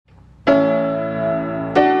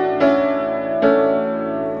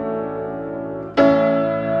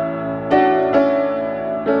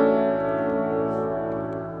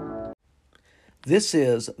This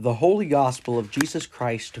is the Holy Gospel of Jesus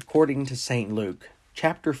Christ according to St. Luke,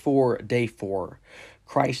 chapter 4, day 4.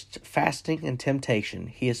 Christ's fasting and temptation.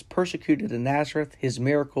 He is persecuted in Nazareth, his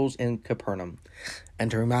miracles in Capernaum.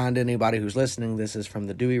 And to remind anybody who's listening, this is from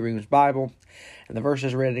the Dewey Reams Bible, and the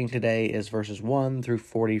verses reading today is verses 1 through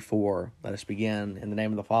 44. Let us begin in the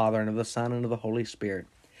name of the Father, and of the Son, and of the Holy Spirit.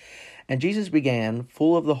 And Jesus began,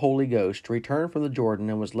 full of the Holy Ghost, to return from the Jordan,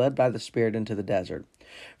 and was led by the Spirit into the desert,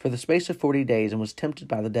 for the space of 40 days, and was tempted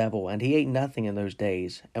by the devil. And he ate nothing in those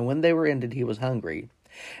days. And when they were ended, he was hungry.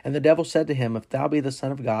 And the devil said to him, If thou be the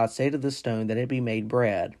Son of God, say to this stone that it be made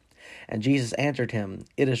bread. And Jesus answered him,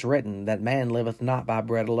 It is written, that man liveth not by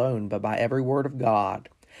bread alone, but by every word of God.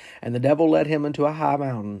 And the devil led him into a high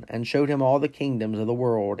mountain, and showed him all the kingdoms of the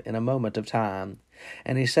world in a moment of time.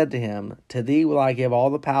 And he said to him, To thee will I give all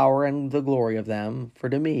the power and the glory of them, for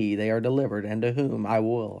to me they are delivered, and to whom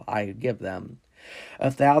I give them.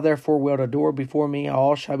 If thou therefore wilt adore before me,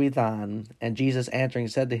 all shall be thine. And Jesus answering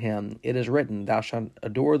said to him, It is written, Thou shalt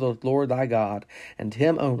adore the Lord thy God, and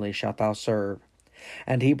him only shalt thou serve.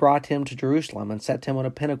 And he brought him to Jerusalem, and set him on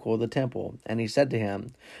a pinnacle of the temple. And he said to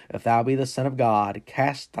him, If thou be the Son of God,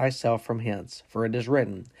 cast thyself from hence. For it is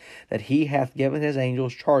written, that he hath given his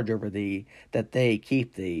angels charge over thee, that they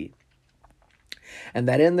keep thee. And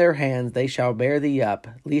that in their hands they shall bear thee up,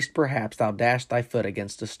 lest perhaps thou dash thy foot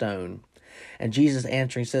against a stone. And Jesus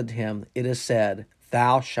answering said to him, It is said,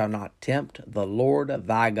 Thou shalt not tempt the Lord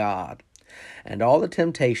thy God. And all the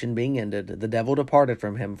temptation being ended, the devil departed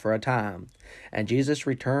from him for a time. And Jesus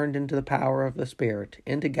returned into the power of the Spirit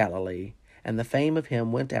into Galilee, and the fame of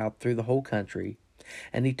him went out through the whole country.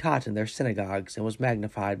 And he taught in their synagogues, and was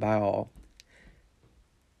magnified by all.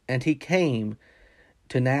 And he came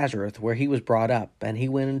to Nazareth, where he was brought up, and he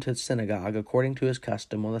went into the synagogue according to his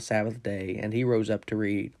custom on the Sabbath day, and he rose up to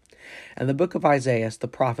read. And the book of Isaiah the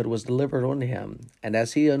prophet was delivered unto him. And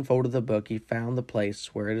as he unfolded the book, he found the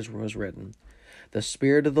place where it was written, The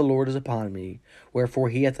Spirit of the Lord is upon me, wherefore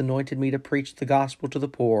he hath anointed me to preach the gospel to the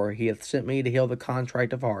poor. He hath sent me to heal the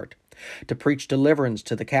contrite of heart, to preach deliverance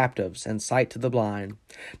to the captives, and sight to the blind,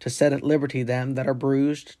 to set at liberty them that are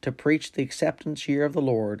bruised, to preach the acceptance year of the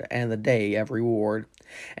Lord, and the day of reward.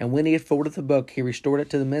 And when he had folded the book, he restored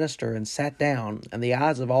it to the minister, and sat down, and the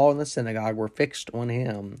eyes of all in the synagogue were fixed on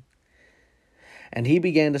him. And he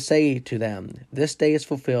began to say to them, This day is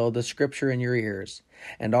fulfilled the scripture in your ears.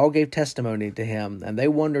 And all gave testimony to him, and they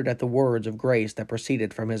wondered at the words of grace that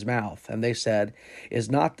proceeded from his mouth. And they said, Is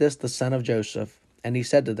not this the son of Joseph? And he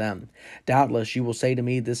said to them, Doubtless you will say to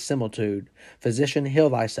me this similitude, Physician, heal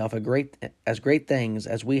thyself, as great things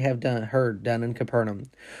as we have heard done in Capernaum,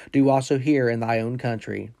 do also here in thy own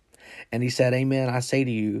country. And he said, Amen, I say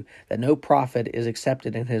to you, that no prophet is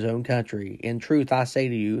accepted in his own country. In truth, I say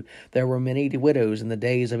to you, there were many widows in the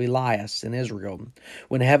days of Elias in Israel,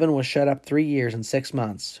 when heaven was shut up 3 years and 6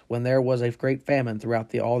 months, when there was a great famine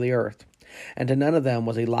throughout all the earth. And to none of them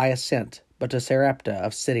was Elias sent, but to Sarepta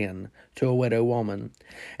of Sidon, to a widow woman.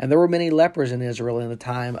 And there were many lepers in Israel in the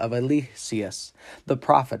time of Eliseus the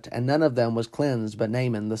prophet, and none of them was cleansed but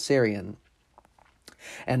Naaman the Syrian.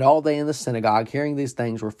 And all they in the synagogue, hearing these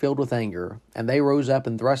things, were filled with anger. And they rose up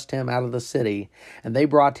and thrust him out of the city. And they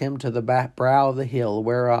brought him to the brow of the hill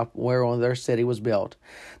whereon their city was built,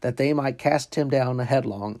 that they might cast him down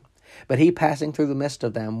headlong. But he, passing through the midst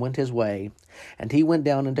of them, went his way. And he went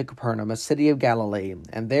down into Capernaum, a city of Galilee.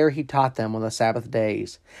 And there he taught them on the Sabbath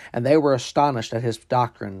days. And they were astonished at his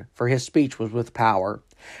doctrine, for his speech was with power.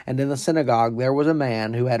 And in the synagogue there was a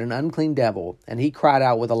man who had an unclean devil, and he cried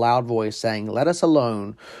out with a loud voice, saying, Let us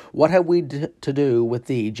alone. What have we to do with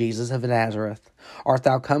thee, Jesus of Nazareth? Art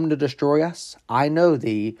thou come to destroy us? I know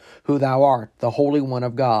thee, who thou art, the Holy One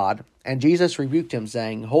of God. And Jesus rebuked him,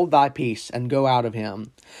 saying, Hold thy peace, and go out of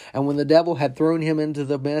him. And when the devil had thrown him into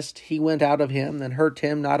the midst, he went out of him, and hurt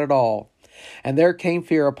him not at all. And there came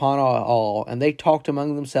fear upon all, and they talked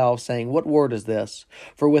among themselves, saying, What word is this?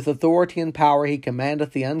 For with authority and power he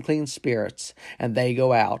commandeth the unclean spirits, and they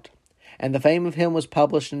go out. And the fame of him was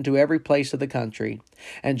published into every place of the country.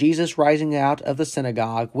 And Jesus, rising out of the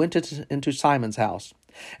synagogue, went into Simon's house.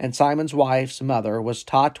 And Simon's wife's mother was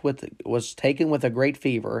taken with a great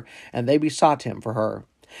fever, and they besought him for her.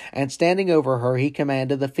 And standing over her, he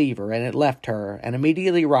commanded the fever, and it left her. And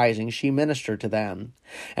immediately rising, she ministered to them.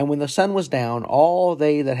 And when the sun was down, all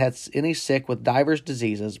they that had any sick with divers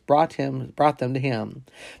diseases brought them to him.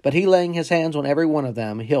 But he, laying his hands on every one of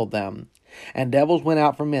them, healed them. And devils went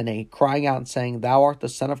out from many, crying out and saying, Thou art the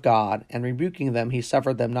Son of God. And rebuking them, he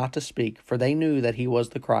suffered them not to speak, for they knew that he was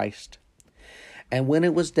the Christ. And when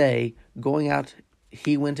it was day, going out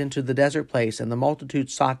he went into the desert place, and the multitude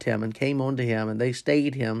sought him, and came unto him, and they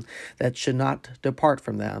stayed him that should not depart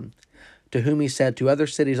from them. To whom he said, To other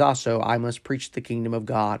cities also I must preach the kingdom of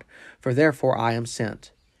God, for therefore I am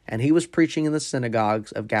sent. And he was preaching in the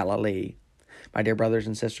synagogues of Galilee. My dear brothers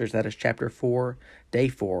and sisters, that is chapter 4, day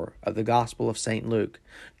 4 of the Gospel of St. Luke.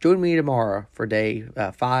 Join me tomorrow for day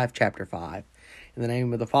 5, chapter 5. In the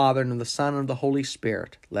name of the Father, and of the Son, and of the Holy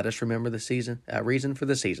Spirit, let us remember the reason for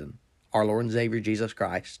the season. Our Lord and Savior Jesus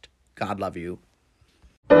Christ. God love you.